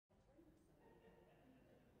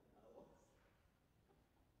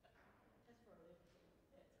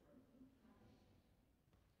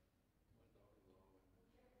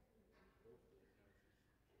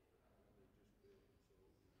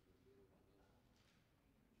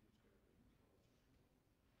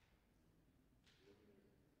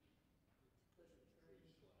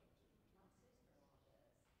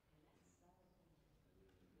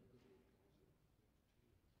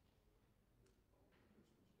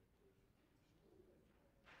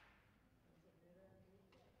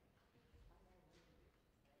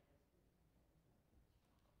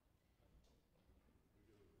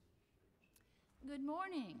Good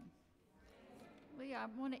morning. I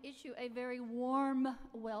want to issue a very warm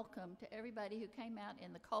welcome to everybody who came out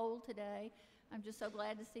in the cold today. I'm just so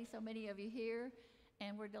glad to see so many of you here,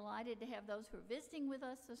 and we're delighted to have those who are visiting with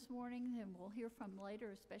us this morning, and we'll hear from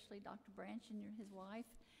later, especially Dr. Branch and his wife.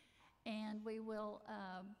 And we will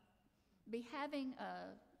be having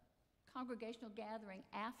a congregational gathering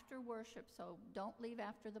after worship, so don't leave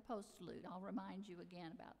after the postlude. I'll remind you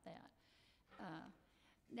again about that.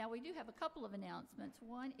 Now, we do have a couple of announcements.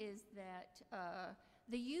 One is that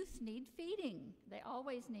the youth need feeding. They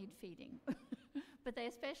always need feeding, but they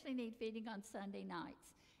especially need feeding on Sunday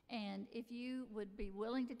nights. And if you would be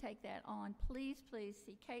willing to take that on, please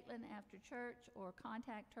see Caitlin after church or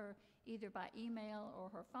contact her either by email or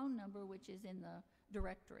her phone number, which is in the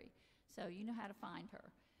directory. So you know how to find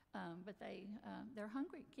her. But they're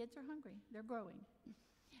hungry. Kids are hungry. They're growing.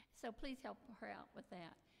 So please help her out with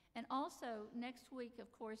that. And also, next week,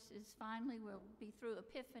 of course, we'll be through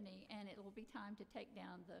Epiphany, and it will be time to take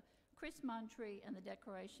down the Christmas tree and the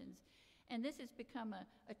decorations. And this has become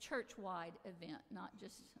a church-wide event, not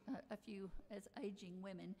just a few as aging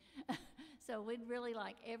women. So we'd really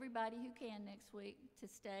like everybody who can next week to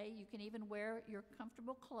stay. You can even wear your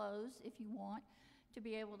comfortable clothes if you want to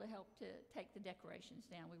be able to help to take the decorations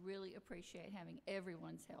down. We really appreciate having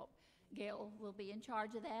everyone's help. Gail will be in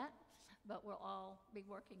charge of that, but we'll all be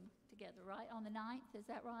working together, right? On the 9th, is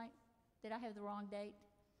that right? Did I have the wrong date?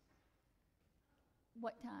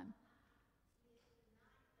 What time?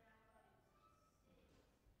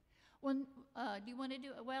 Well, do you want to do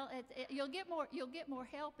it? Well, you'll get more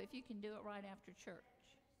help if you can do it right after church.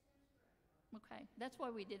 Okay, that's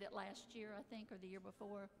why we did it last year, I think, or the year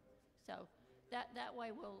before. So that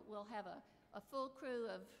way we'll have a full crew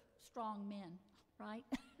of strong men, right?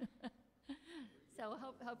 So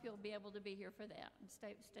I hope you'll be able to be here for that and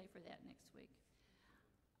stay for that next week.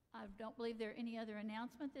 I don't believe there are any other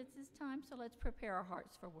announcements at this time, so let's prepare our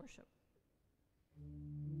hearts for worship.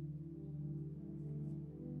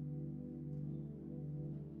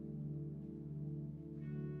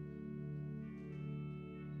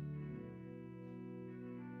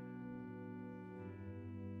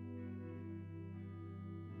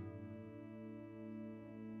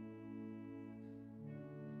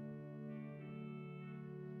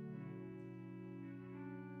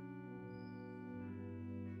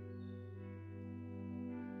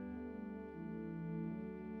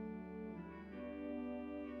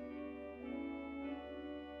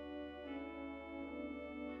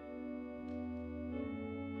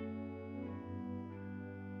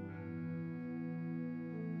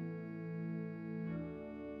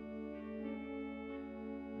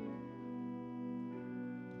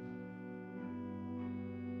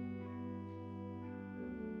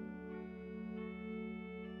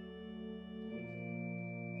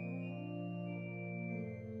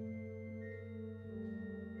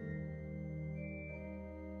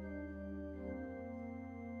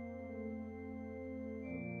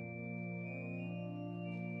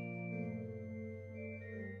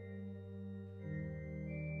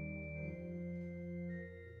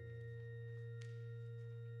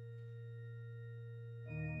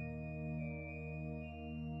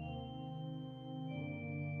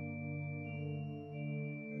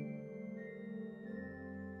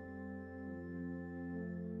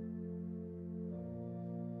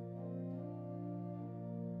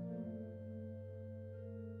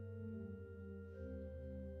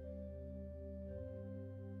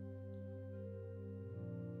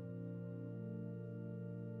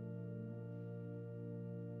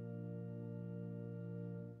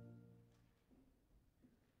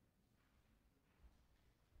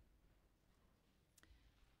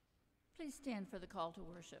 Please stand for the call to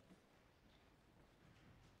worship.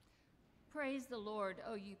 Praise the Lord,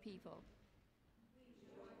 O you people.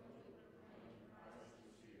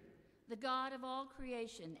 The God of all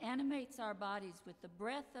creation animates our bodies with the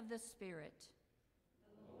breath of the Spirit.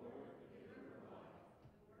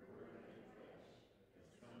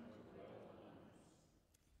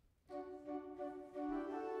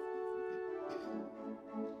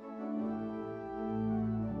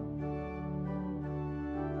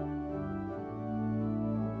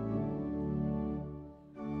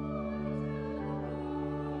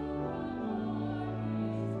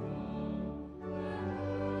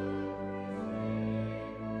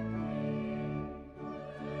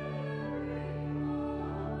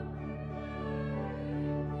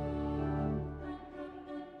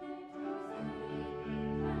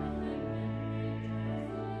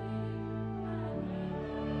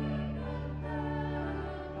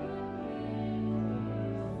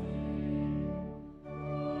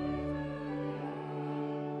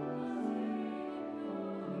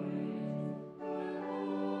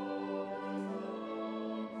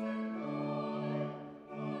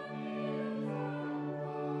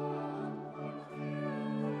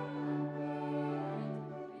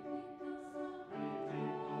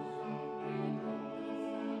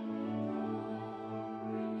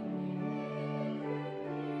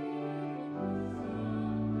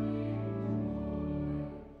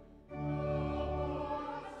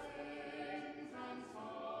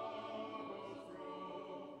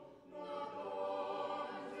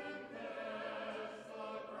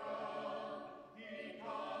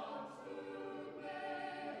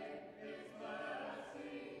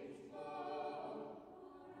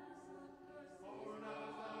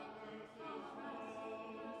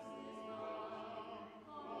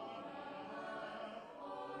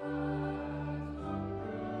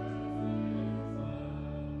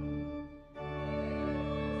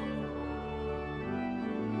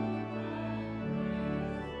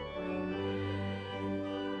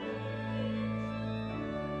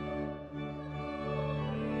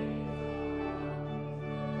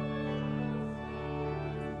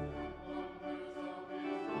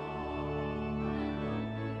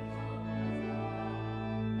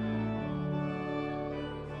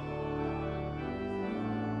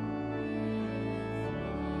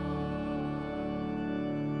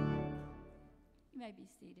 may be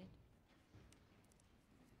seated.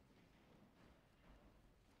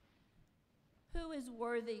 Who is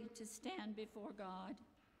worthy to stand before God?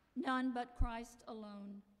 None but Christ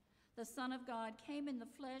alone. The Son of God came in the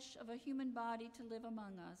flesh of a human body to live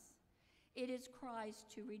among us. It is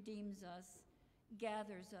Christ who redeems us,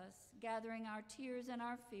 gathers us, gathering our tears and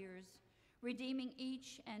our fears, redeeming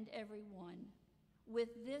each and every one.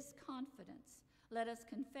 With this confidence, let us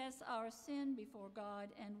confess our sin before God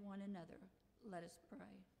and one another. Let us pray.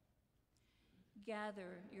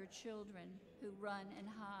 Gather your children who run and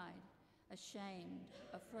hide, ashamed,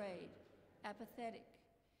 afraid, apathetic.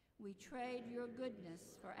 We trade your goodness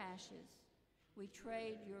for ashes. We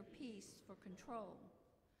trade your peace for control.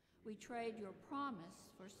 We trade your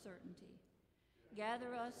promise for certainty.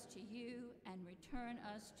 Gather us to you and return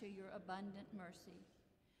us to your abundant mercy.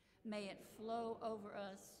 May it flow over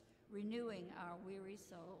us, renewing our weary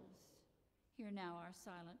souls. Hear now our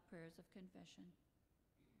silent prayers of confession.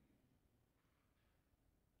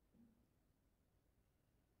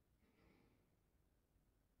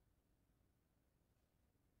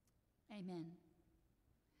 Amen.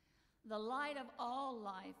 The light of all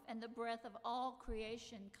life and the breath of all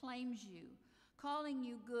creation claims you, calling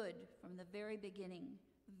you good from the very beginning,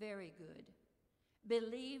 very good.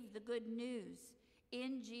 Believe the good news.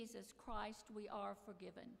 In Jesus Christ we are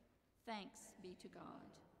forgiven. Thanks be to God.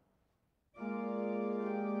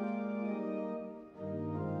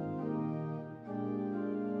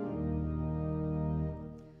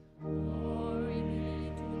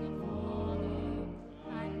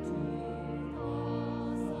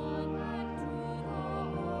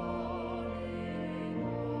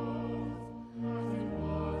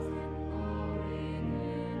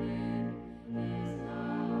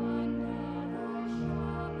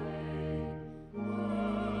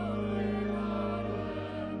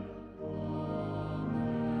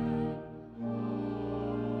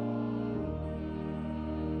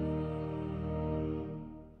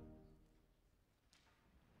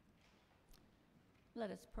 Let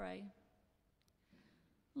us pray.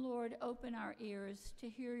 Lord, open our ears to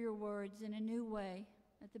hear your words in a new way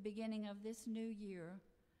at the beginning of this new year,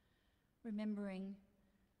 remembering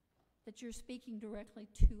that you're speaking directly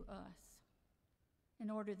to us in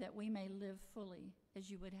order that we may live fully as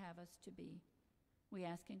you would have us to be. We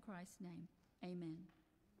ask in Christ's name, amen.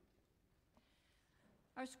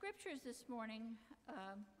 Our scriptures this morning,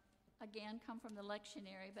 again, come from the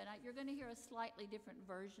lectionary, but you're going to hear a slightly different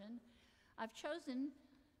version. I've chosen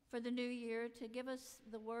for the new year to give us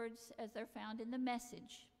the words as they're found in the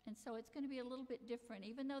Message. And so it's going to be a little bit different,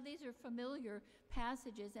 even though these are familiar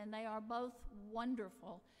passages and they are both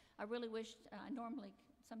wonderful. I really wish I normally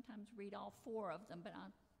sometimes read all four of them, but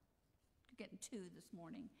I'm getting two this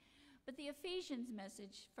morning. But the Ephesians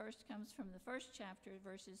message first comes from the first chapter,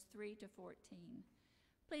 verses 3 to 14.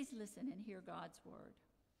 Please listen and hear God's word.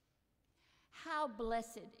 How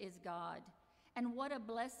blessed is God! And what a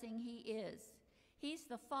blessing he is. He's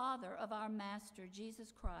the Father of our Master,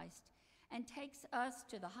 Jesus Christ, and takes us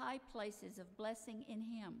to the high places of blessing in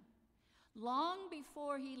him. Long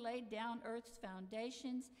before he laid down earth's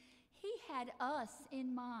foundations, he had us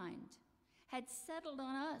in mind, had settled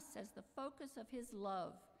on us as the focus of his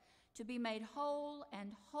love, to be made whole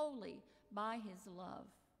and holy by his love.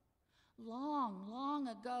 Long, long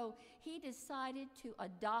ago, he decided to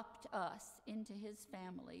adopt us into his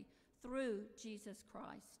family through Jesus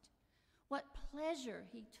Christ. What pleasure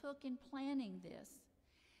he took in planning this.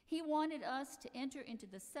 He wanted us to enter into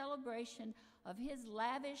the celebration of his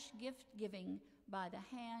lavish gift-giving by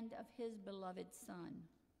the hand of his beloved Son.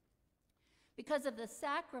 Because of the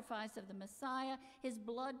sacrifice of the Messiah, his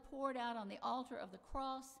blood poured out on the altar of the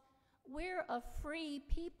cross, we're a free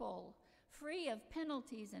people, free of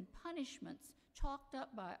penalties and punishments chalked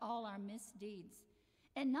up by all our misdeeds.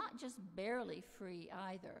 And not just barely free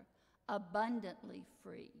either, abundantly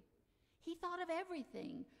free. He thought of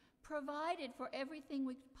everything, provided for everything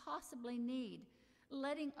we could possibly need,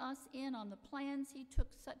 letting us in on the plans he took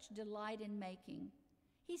such delight in making.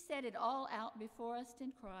 He set it all out before us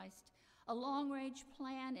in Christ, a long-range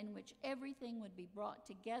plan in which everything would be brought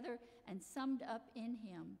together and summed up in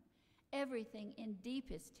him. Everything in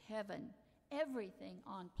deepest heaven, everything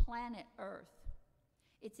on planet Earth.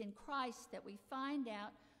 It's in Christ that we find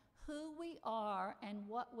out who we are and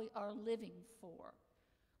what we are living for.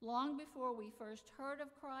 Long before we first heard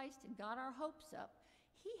of Christ and got our hopes up,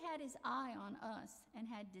 he had his eye on us and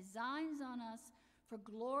had designs on us for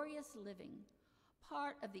glorious living,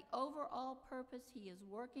 part of the overall purpose he is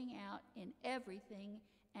working out in everything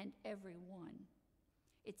and everyone.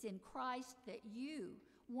 It's in Christ that you,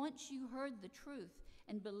 once you heard the truth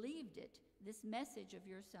and believed it, this message of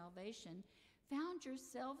your salvation, found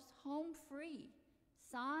yourselves home free,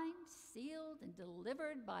 signed, sealed, and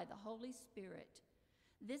delivered by the Holy Spirit.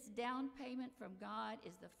 This down payment from God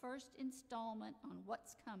is the first installment on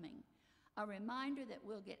what's coming, a reminder that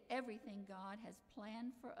we'll get everything God has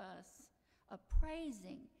planned for us, a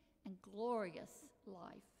praising and glorious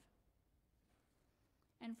life.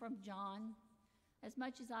 And from John, as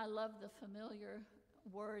much as I love the familiar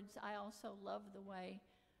words, I also love the way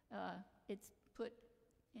it's put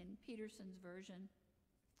in Peterson's version,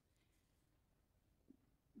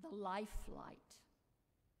 the life light.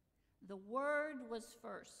 The Word was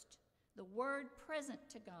first, the Word present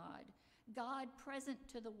to God, God present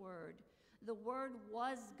to the Word. The Word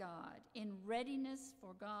was God, in readiness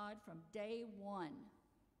for God from day one.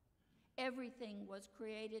 Everything was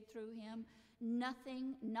created through him.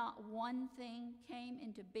 Nothing, not one thing, came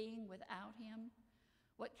into being without him.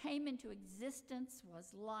 What came into existence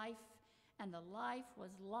was life, and the life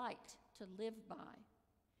was light to live by.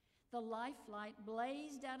 The life light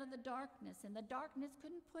blazed out of the darkness, and the darkness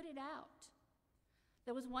couldn't put it out.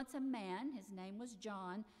 There was once a man, his name was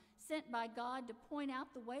John, sent by God to point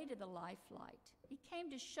out the way to the life light. He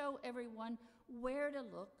came to show everyone where to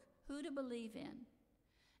look, who to believe in.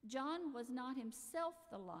 John was not himself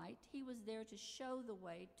the light. He was there to show the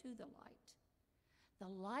way to the light. The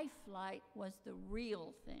life light was the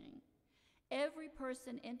real thing. Every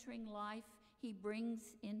person entering life, he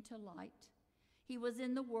brings into light. He was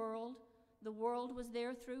in the world was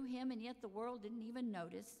there through him, and yet the world didn't even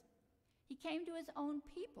notice. He came to his own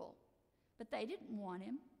people, but they didn't want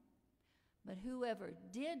him. But whoever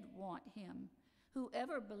did want him,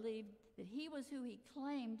 whoever believed that he was who he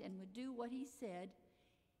claimed and would do what he said,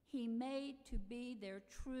 he made to be their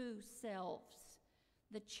true selves,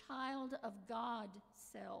 the child of God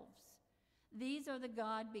selves. These are the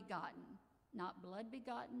God begotten, not blood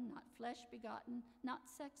begotten, not flesh begotten, not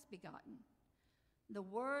sex begotten. The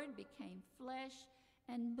Word became flesh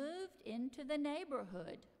and moved into the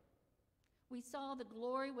neighborhood. We saw the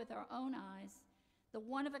glory with our own eyes, the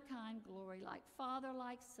one-of-a-kind glory, like Father,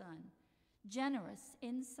 like Son, generous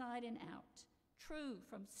inside and out, true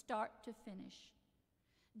from start to finish.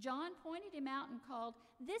 John pointed him out and called,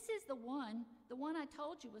 "This is the one I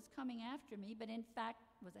told you was coming after me, but in fact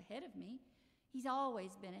was ahead of me. He's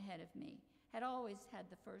always been ahead of me, had always had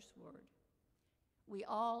the first word." We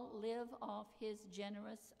all live off his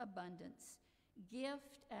generous abundance,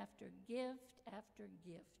 gift after gift after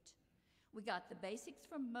gift. We got the basics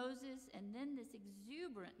from Moses, and then this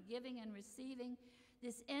exuberant giving and receiving,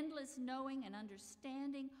 this endless knowing and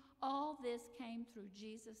understanding. All this came through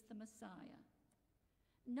Jesus the Messiah.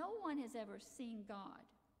 No one has ever seen God,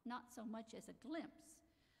 not so much as a glimpse.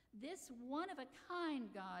 This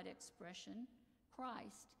one-of-a-kind God expression,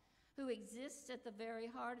 Christ, who exists at the very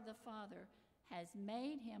heart of the Father, has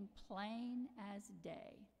made him plain as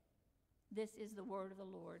day. This is the word of the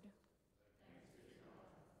Lord. Thanks be to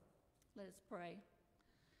God. Let us pray.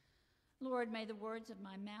 Lord, may the words of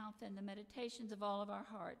my mouth and the meditations of all of our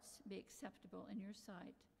hearts be acceptable in your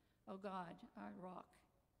sight, O God, our rock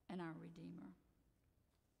and our Redeemer.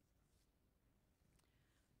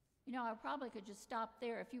 You know, I probably could just stop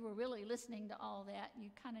there. If you were really listening to all that,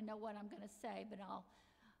 you kind of know what I'm going to say, but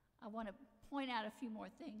I want to point out a few more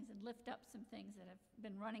things and lift up some things that have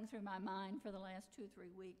been running through my mind for the last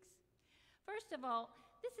 2-3 weeks. First of all,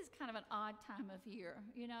 this is kind of an odd time of year.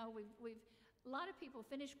 You know, we've a lot of people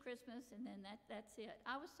finish Christmas and then that's it.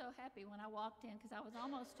 I was so happy when I walked in because I was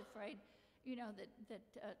almost afraid, you know,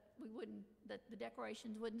 that the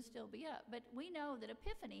decorations wouldn't still be up. But we know that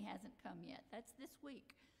Epiphany hasn't come yet. That's this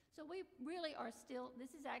week. So we really are still,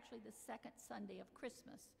 this is actually the second Sunday of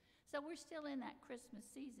Christmas. So we're still in that Christmas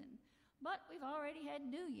season. But we've already had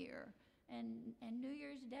New Year and New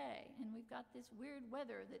Year's Day, and we've got this weird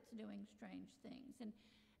weather that's doing strange things.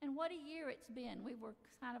 And what a year it's been. We were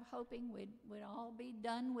kind of hoping we'd all be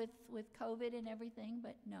done with COVID and everything,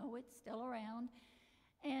 but no, it's still around.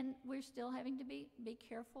 And we're still having to be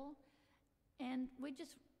careful. And we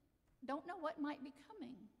just don't know what might be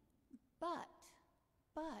coming. But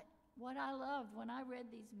what I loved when I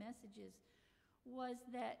read these messages was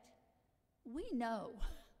that we know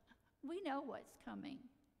what's coming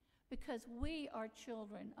because we are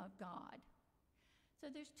children of God. So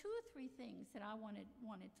there's 2 or 3 things that I wanted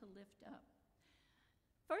to lift up.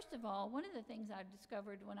 First of all, one of the things I've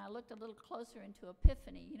discovered when I looked a little closer into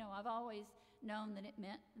Epiphany, you know, I've always known that it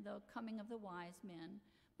meant the coming of the wise men,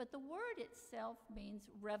 but the word itself means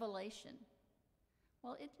revelation.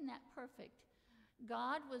 Well, isn't that perfect?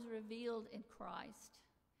 God was revealed in Christ,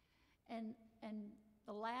 and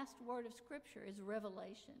the last word of Scripture is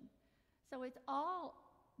revelation. So it's all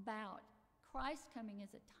about Christ coming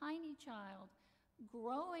as a tiny child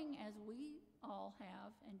growing as we all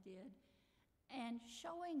have and did, and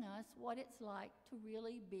showing us what it's like to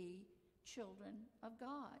really be children of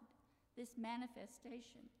God, this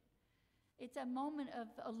manifestation. It's a moment of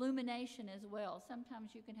illumination as well.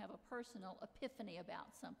 Sometimes you can have a personal epiphany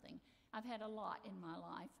about something. I've had a lot in my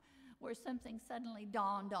life where something suddenly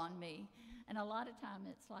dawned on me, and a lot of time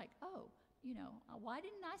it's like, oh, why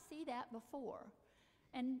didn't I see that before?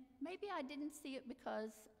 And maybe I didn't see it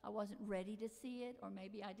because I wasn't ready to see it, or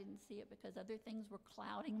maybe I didn't see it because other things were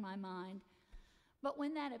clouding my mind. But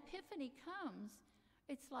when that epiphany comes,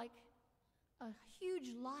 it's like a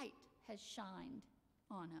huge light has shined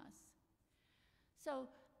on us. So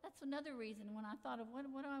that's another reason when I thought of what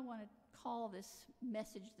do I want to call this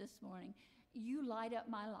message this morning? You light up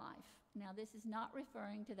my life. Now, this is not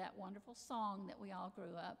referring to that wonderful song that we all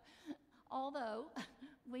grew up, although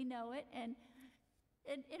we know it, and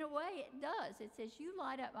in a way it does. It says, you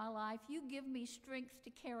light up my life, you give me strength to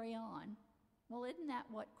carry on. Well, isn't that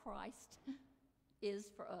what Christ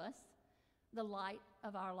is for us? The light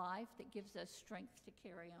of our life that gives us strength to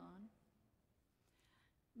carry on.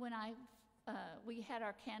 When we had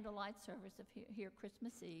our candlelight service here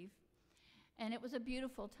Christmas Eve, and it was a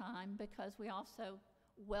beautiful time because we also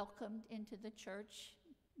welcomed into the church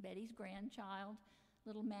Betty's grandchild,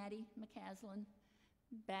 little Maddie McCaslin,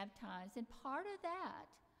 baptized. And part of that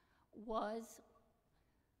was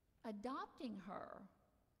adopting her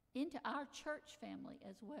into our church family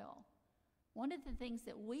as well. One of the things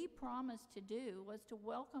that we promised to do was to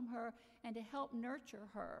welcome her and to help nurture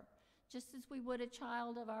her, just as we would a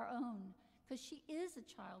child of our own, because she is a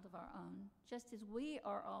child of our own, just as we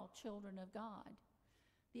are all children of God.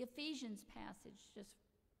 The Ephesians passage just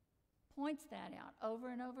points that out over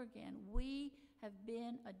and over again. We have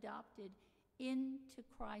been adopted into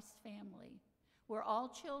Christ's family. We're all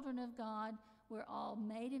children of God. We're all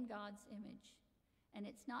made in God's image. And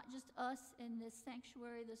it's not just us in this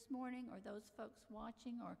sanctuary this morning or those folks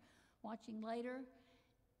watching or watching later.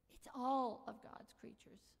 It's all of God's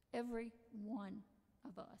creatures, every one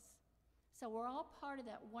of us. So we're all part of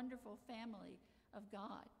that wonderful family of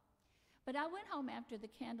God. But I went home after the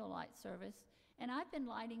candlelight service, and I've been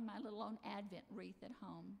lighting my little own Advent wreath at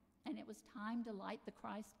home, and it was time to light the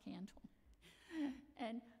Christ candle.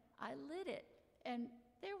 And I lit it, and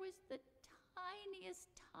there was the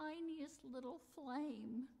tiniest little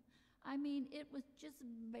flame. I mean, it was just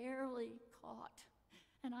barely caught.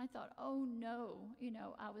 And I thought, oh no,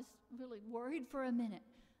 I was really worried for a minute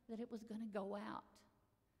that it was going to go out.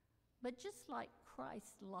 But just like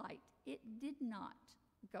Christ's light, it did not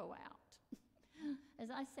go out. As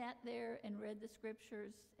I sat there and read the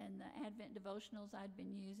scriptures and the Advent devotionals I'd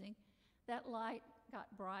been using, that light got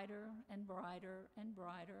brighter and brighter and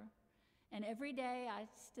brighter. And every day I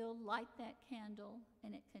still light that candle,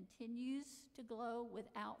 and it continues to glow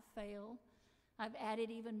without fail. I've added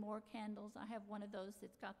even more candles. I have one of those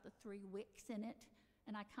that's got the 3 wicks in it,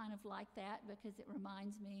 and I kind of like that because it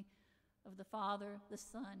reminds me of the Father, the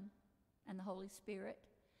Son, and the Holy Spirit.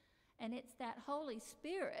 And it's that Holy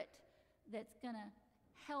Spirit that's going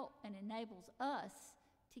to help and enables us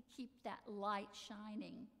to keep that light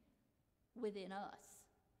shining within us.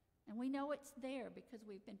 And we know it's there because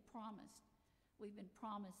we've been promised. We've been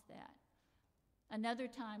promised that. Another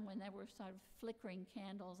time when there were sort of flickering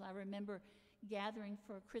candles, I remember gathering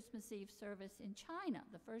for a Christmas Eve service in China,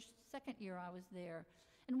 the second year I was there.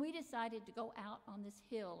 And we decided to go out on this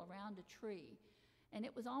hill around a tree. And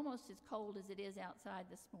it was almost as cold as it is outside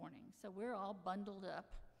this morning. So we're all bundled up.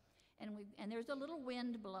 And there's a little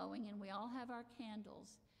wind blowing, and we all have our candles.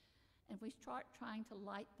 And we start trying to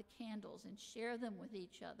light the candles and share them with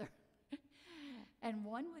each other. And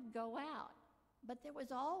one would go out. But there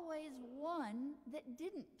was always one that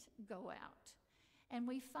didn't go out. And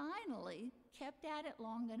we finally kept at it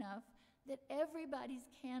long enough that everybody's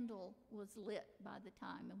candle was lit by the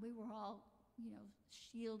time. And we were all,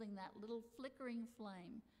 shielding that little flickering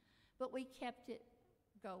flame. But we kept it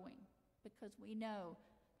going because we know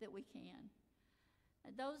that we can.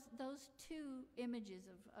 And those two images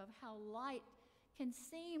of how light can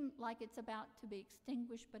seem like it's about to be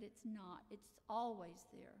extinguished, but it's not. It's always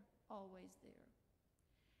there, always there.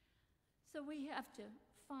 So we have to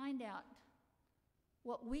find out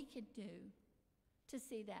what we could do to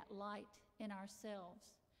see that light in ourselves.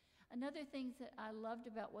 Another thing that I loved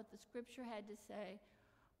about what the scripture had to say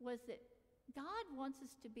was that God wants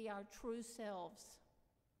us to be our true selves.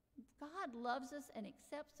 God loves us and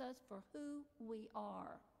accepts us for who we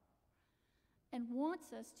are and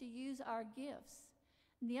wants us to use our gifts.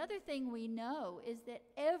 And the other thing we know is that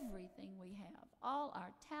everything we have, all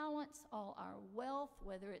our talents, all our wealth,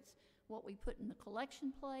 whether it's what we put in the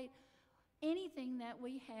collection plate, Anything that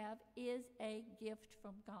we have is a gift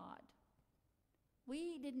from God.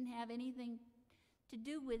 We didn't have anything to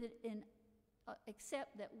do with it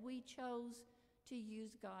except that we chose to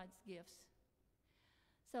use God's gifts.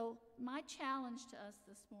 So my challenge to us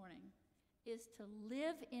this morning is to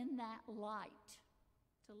live in that light,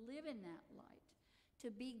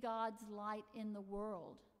 to be God's light in the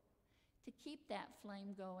world, to keep that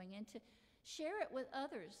flame going and to share it with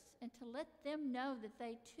others and to let them know that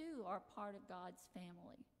they too are part of God's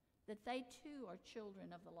family, that they too are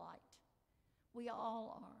children of the light. We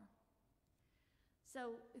all are.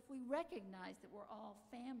 So if we recognize that we're all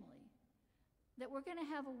family, that we're going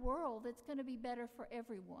to have a world that's going to be better for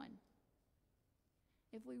everyone.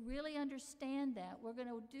 If we really understand that, we're going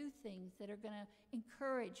to do things that are going to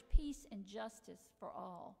encourage peace and justice for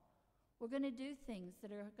all. We're going to do things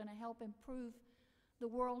that are going to help improve the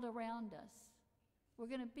world around us. We're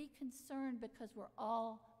going to be concerned because we're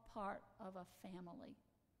all part of a family.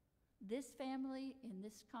 This family in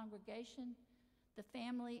this congregation, the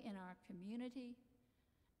family in our community,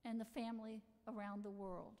 and the family around the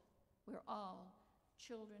world. We're all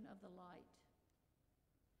children of the light.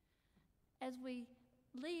 As we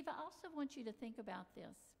leave, I also want you to think about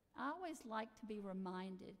this. I always like to be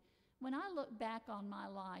reminded. When I look back on my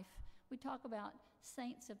life, we talk about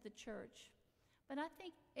saints of the church, but I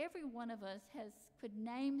think every one of us could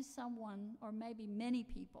name someone, or maybe many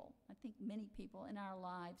people, I think many people in our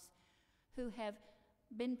lives, who have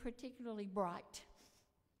been particularly bright,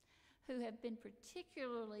 who have been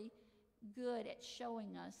particularly good at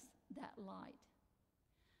showing us that light.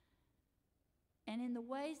 And in the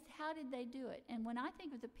ways, how did they do it? And when I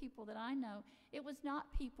think of the people that I know, it was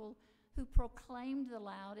not people who proclaimed the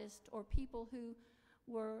loudest or people who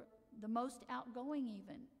were the most outgoing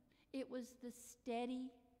even. It was the steady,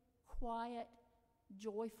 quiet,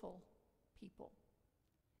 joyful people.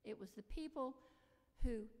 It was the people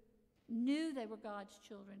who knew they were God's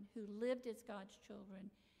children, who lived as God's children,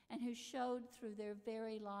 and who showed through their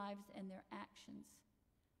very lives and their actions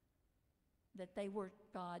that they were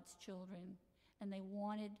God's children, and they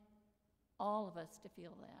wanted all of us to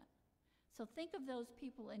feel that. So think of those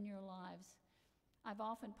people in your lives. I've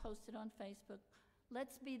often posted on Facebook,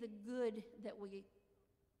 let's be the good that we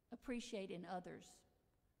appreciate in others.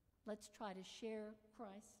 Let's try to share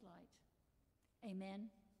Christ's light. Amen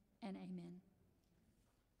and amen.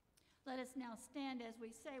 Let us now stand as we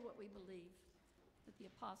say what we believe with the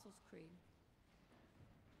Apostles' Creed.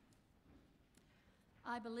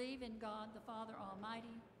 I believe in God, the Father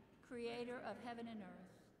Almighty, creator of heaven and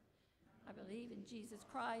earth. I believe in Jesus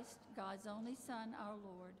Christ, God's only Son, our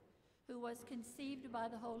Lord, who was conceived by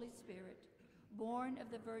the Holy Spirit, born of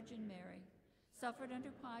the Virgin Mary, suffered under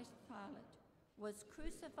Pontius Pilate, was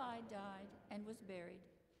crucified, died, and was buried.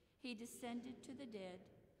 He descended to the dead.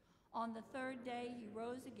 On the third day he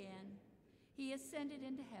rose again. He ascended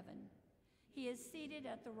into heaven. He is seated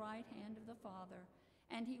at the right hand of the Father,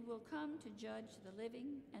 and he will come to judge the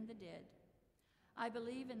living and the dead. I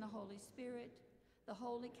believe in the Holy Spirit, the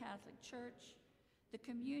Holy Catholic Church, the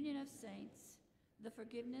communion of saints, the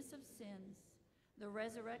forgiveness of sins, the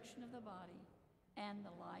resurrection of the body, and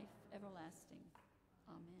the life everlasting.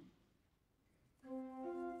 Amen.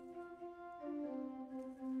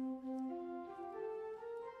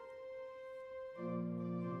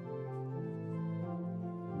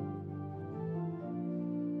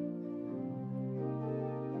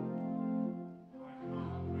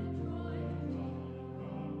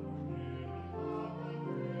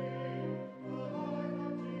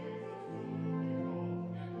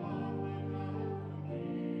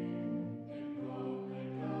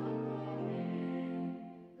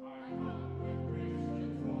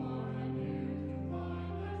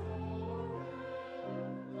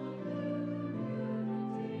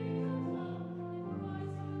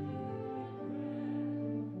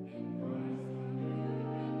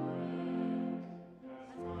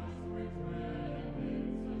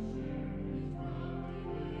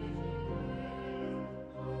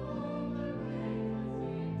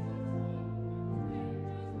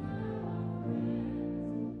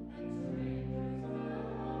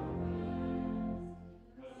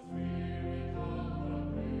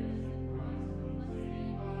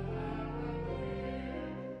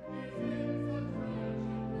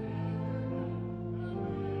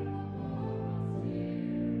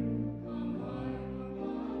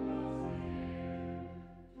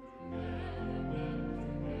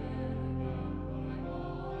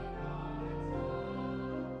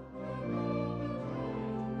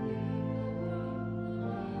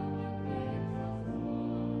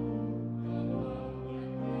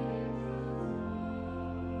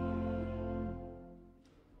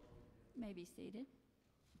 may be seated.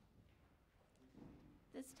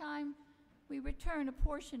 This time, we return a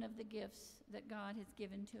portion of the gifts that God has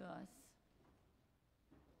given to us.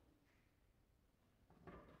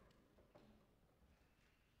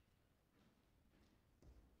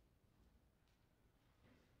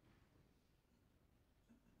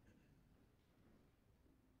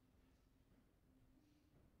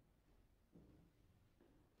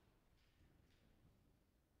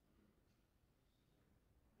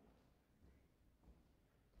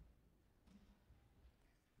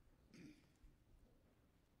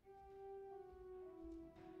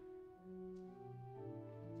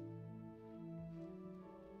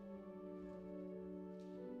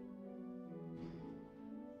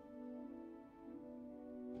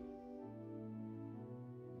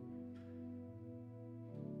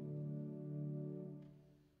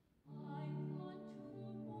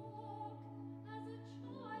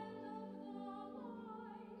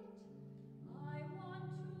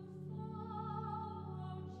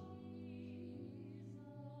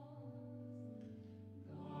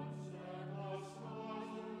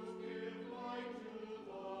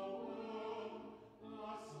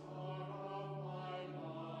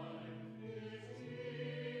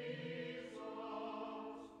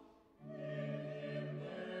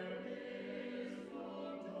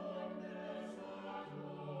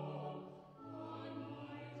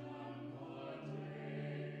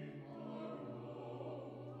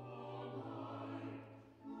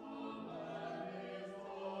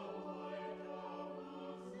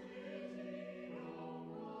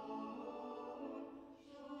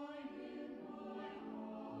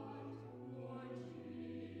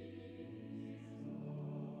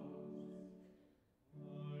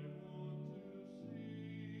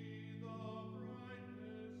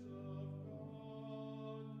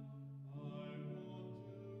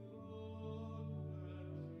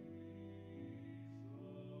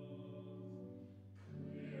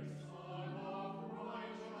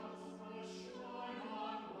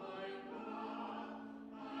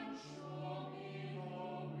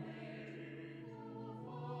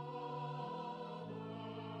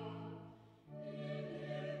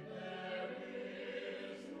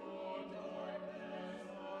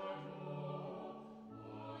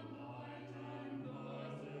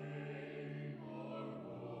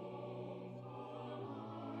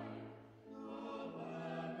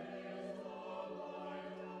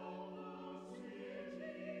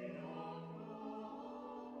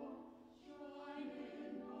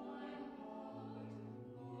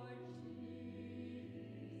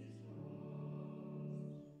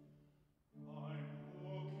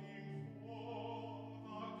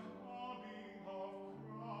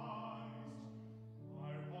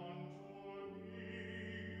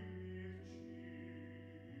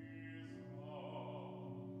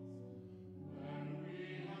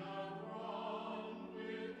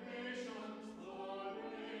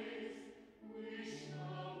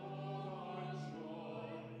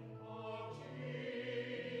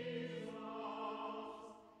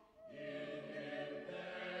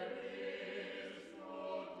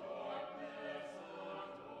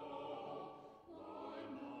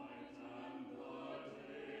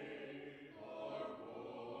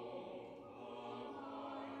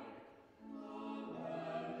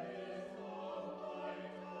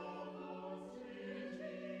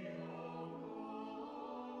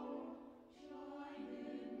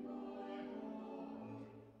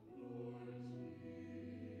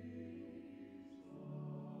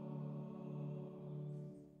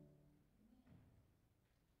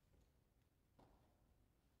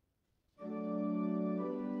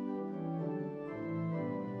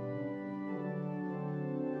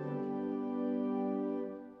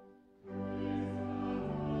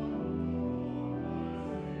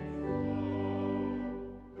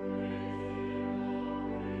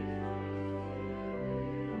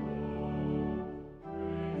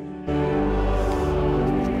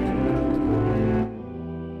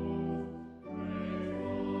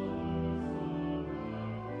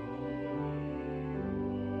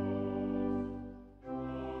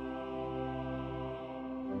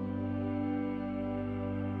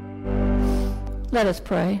 Let us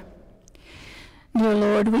pray. Dear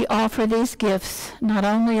Lord, we offer these gifts not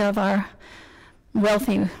only of our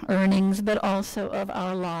wealthy earnings, but also of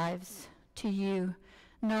our lives to you,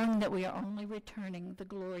 knowing that we are only returning the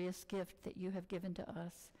glorious gift that you have given to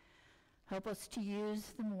us. Help us to use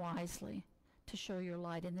them wisely to show your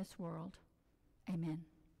light in this world. Amen.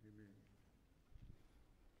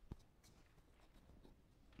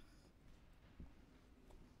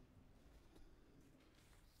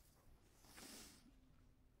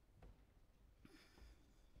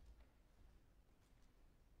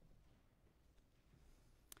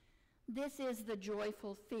 This is the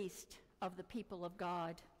joyful feast of the people of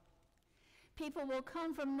God. People will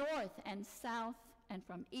come from north and south and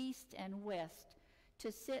from east and west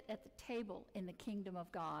to sit at the table in the kingdom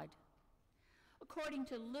of God. According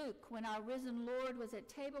to Luke, when our risen Lord was at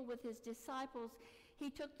table with his disciples, he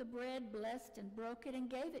took the bread, blessed and broke it, and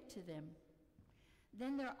gave it to them.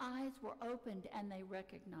 Then their eyes were opened and they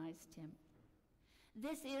recognized him.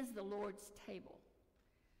 This is the Lord's table.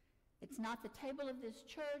 It's not the table of this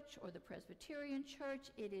church or the Presbyterian church.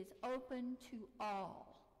 It is open to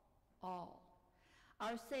all.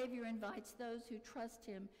 Our Savior invites those who trust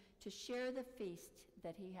him to share the feast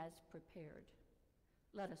that he has prepared.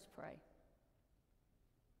 Let us pray.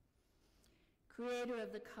 Creator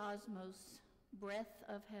of the cosmos, breath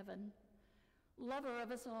of heaven, lover of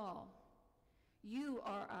us all, you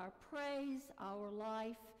are our praise, our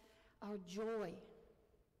life, our joy.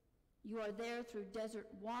 You are there through desert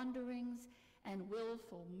wanderings and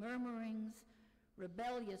willful murmurings,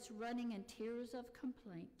 rebellious running and tears of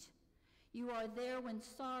complaint. You are there when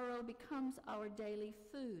sorrow becomes our daily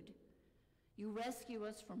food. You rescue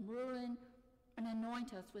us from ruin and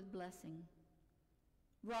anoint us with blessing.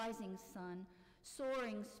 Rising sun,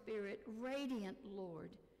 soaring spirit, radiant Lord,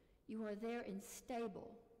 you are there in stable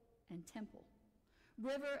and temple,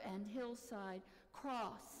 river and hillside,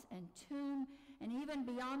 cross and tomb, and even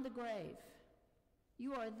beyond the grave.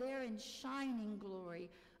 You are there in shining glory,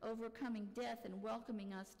 overcoming death and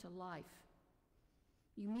welcoming us to life.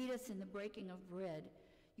 You meet us in the breaking of bread.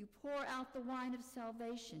 You pour out the wine of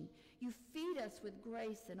salvation. You feed us with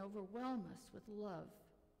grace and overwhelm us with love.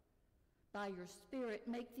 By your Spirit,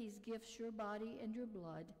 make these gifts your body and your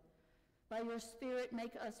blood. By your Spirit,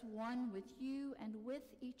 make us one with you and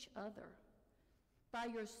with each other. By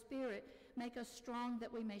your Spirit, make us strong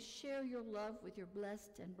that we may share your love with your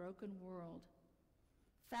blessed and broken world.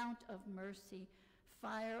 Fount of mercy,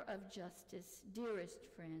 fire of justice, dearest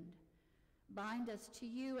friend, bind us to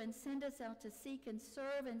you and send us out to seek and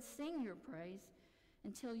serve and sing your praise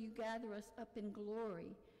until you gather us up in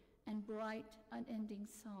glory and bright, unending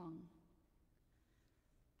song.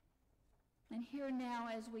 And hear now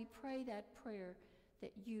as we pray that prayer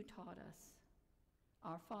that you taught us.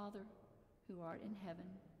 Our Father, who art in heaven,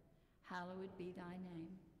 hallowed be thy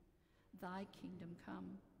name. Thy kingdom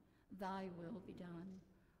come, thy will be done,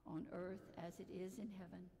 on earth as it is in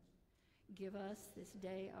heaven. Give us this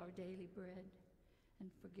day our daily bread, and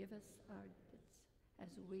forgive us our debts as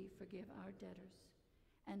we forgive our debtors.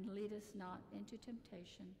 And lead us not into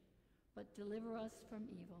temptation, but deliver us from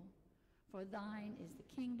evil. For thine is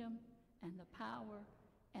the kingdom, and the power,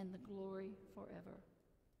 and the glory forever.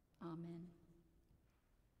 Amen.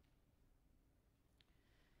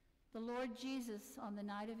 The Lord Jesus, on the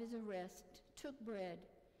night of his arrest, took bread,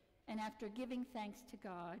 and after giving thanks to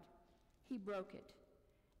God, he broke it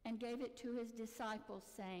and gave it to his disciples,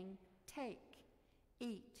 saying, "Take,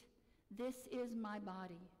 eat. This is my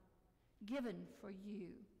body, given for you.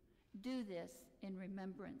 Do this in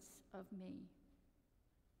remembrance of me."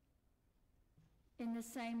 In the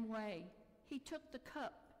same way, he took the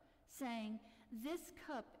cup, saying, "This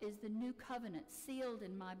cup is the new covenant sealed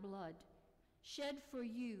in my blood, shed for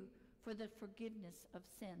you for the forgiveness of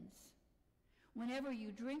sins. Whenever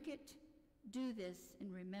you drink it, do this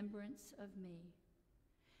in remembrance of me.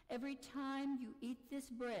 Every time you eat this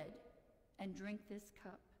bread and drink this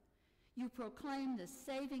cup, you proclaim the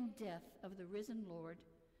saving death of the risen Lord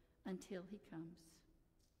until he comes."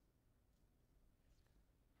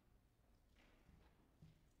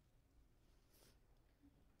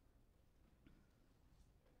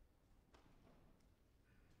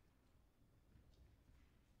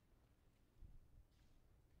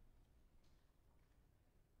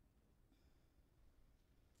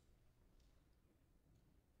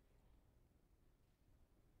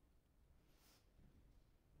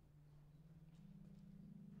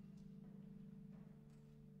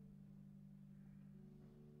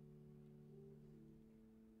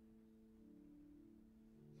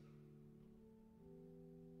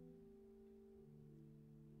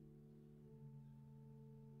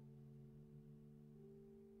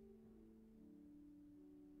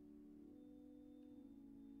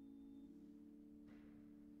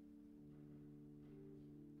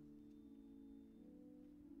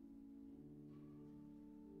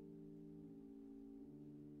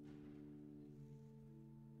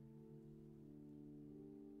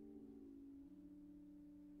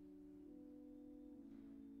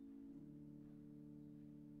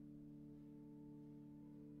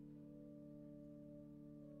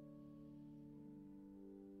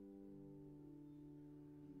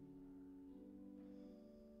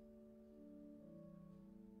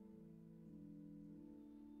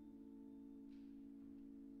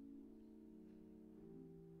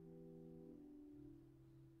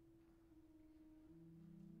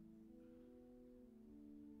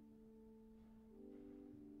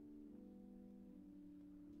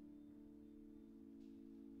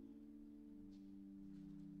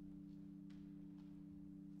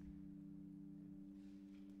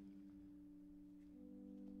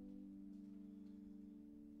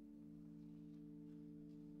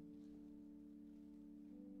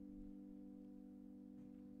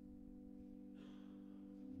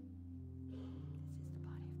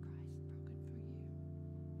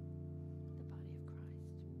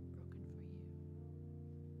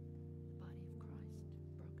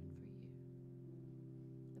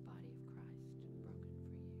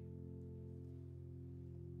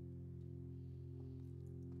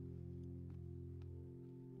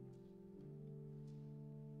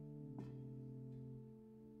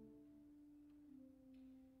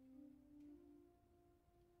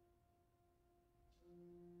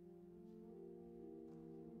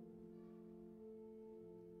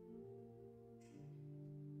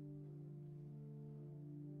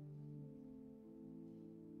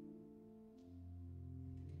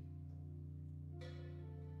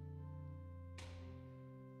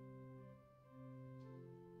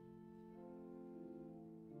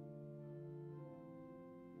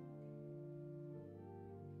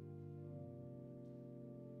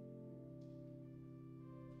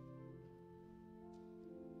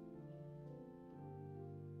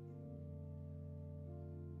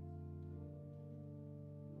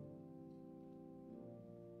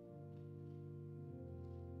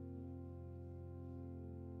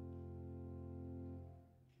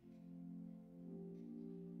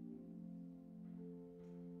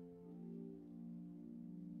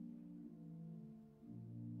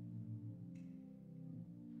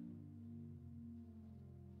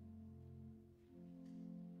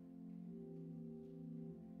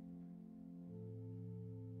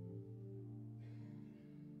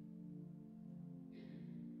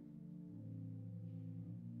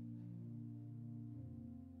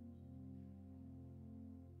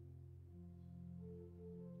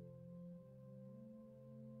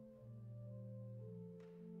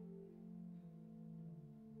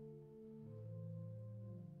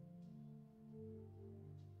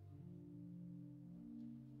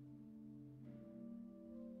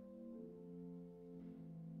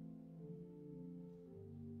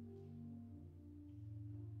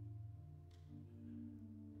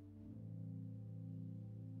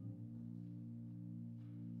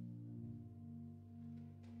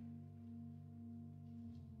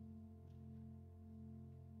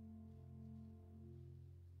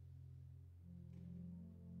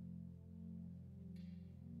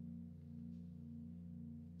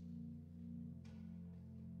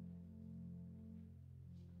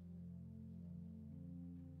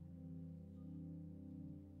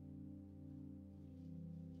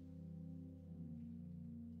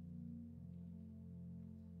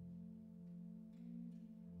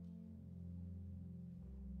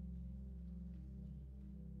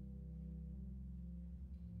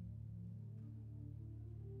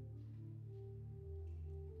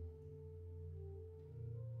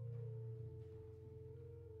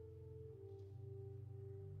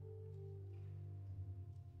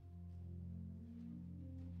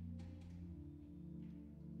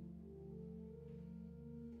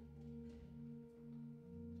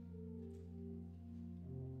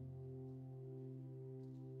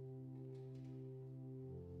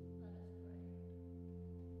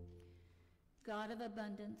 God of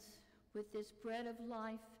abundance, with this bread of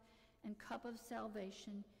life and cup of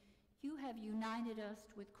salvation, you have united us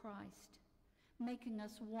with Christ, making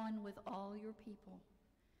us one with all your people.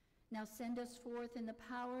 Now send us forth in the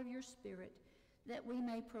power of your Spirit, that we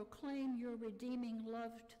may proclaim your redeeming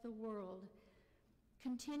love to the world,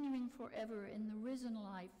 continuing forever in the risen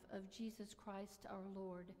life of Jesus Christ our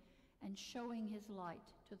Lord, and showing his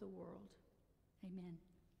light to the world. Amen.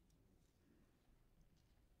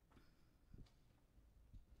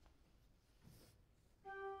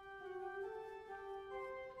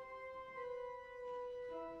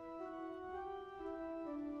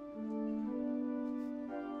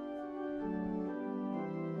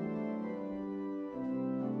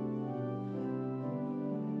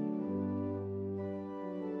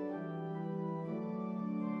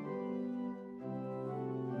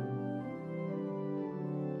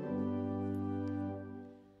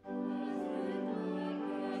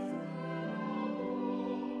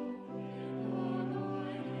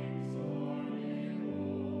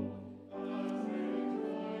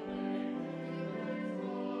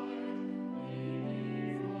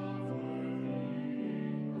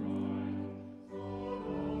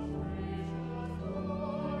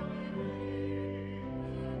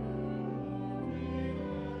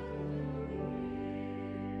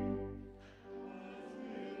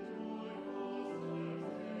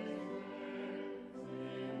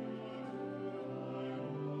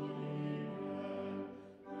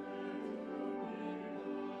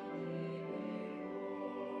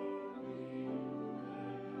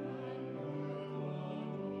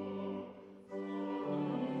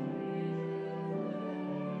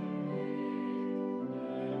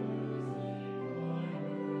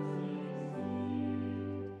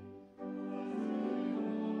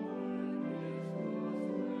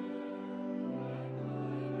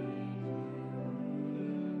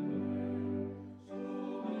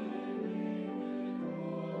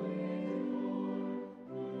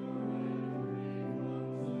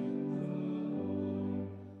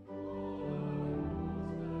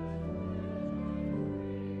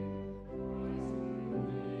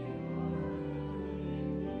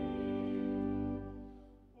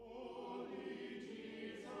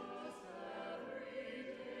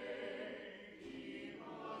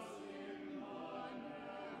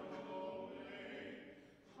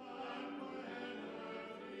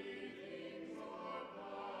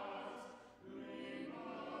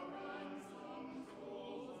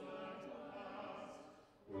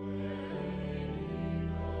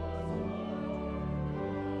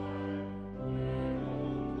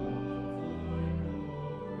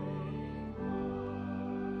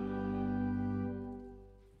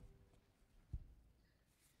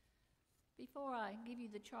 Before I give you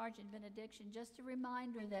the charge and benediction, just a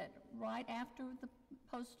reminder that right after the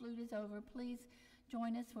postlude is over, please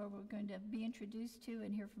join us where we're going to be introduced to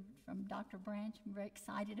and hear from Dr. Branch. I'm very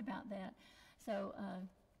excited about that. So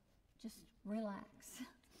just relax.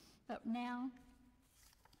 But now,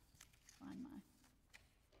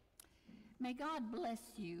 may God bless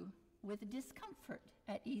you with discomfort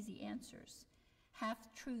at easy answers,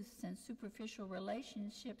 half-truths and superficial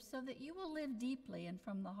relationships, so that you will live deeply and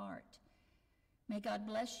from the heart. May God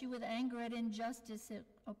bless you with anger at injustice,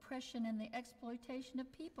 oppression, and the exploitation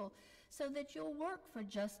of people, so that you'll work for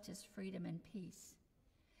justice, freedom, and peace.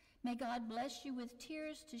 May God bless you with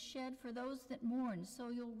tears to shed for those that mourn, so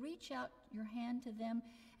you'll reach out your hand to them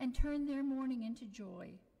and turn their mourning into joy.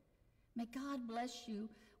 May God bless you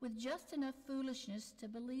with just enough foolishness to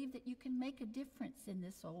believe that you can make a difference in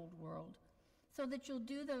this old world, so that you'll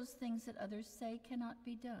do those things that others say cannot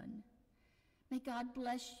be done. May God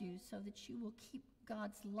bless you so that you will keep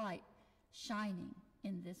God's light shining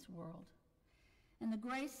in this world. And the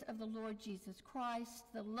grace of the Lord Jesus Christ,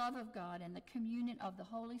 the love of God, and the communion of the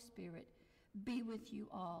Holy Spirit be with you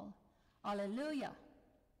all. Alleluia.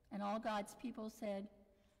 And all God's people said,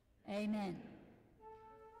 Amen.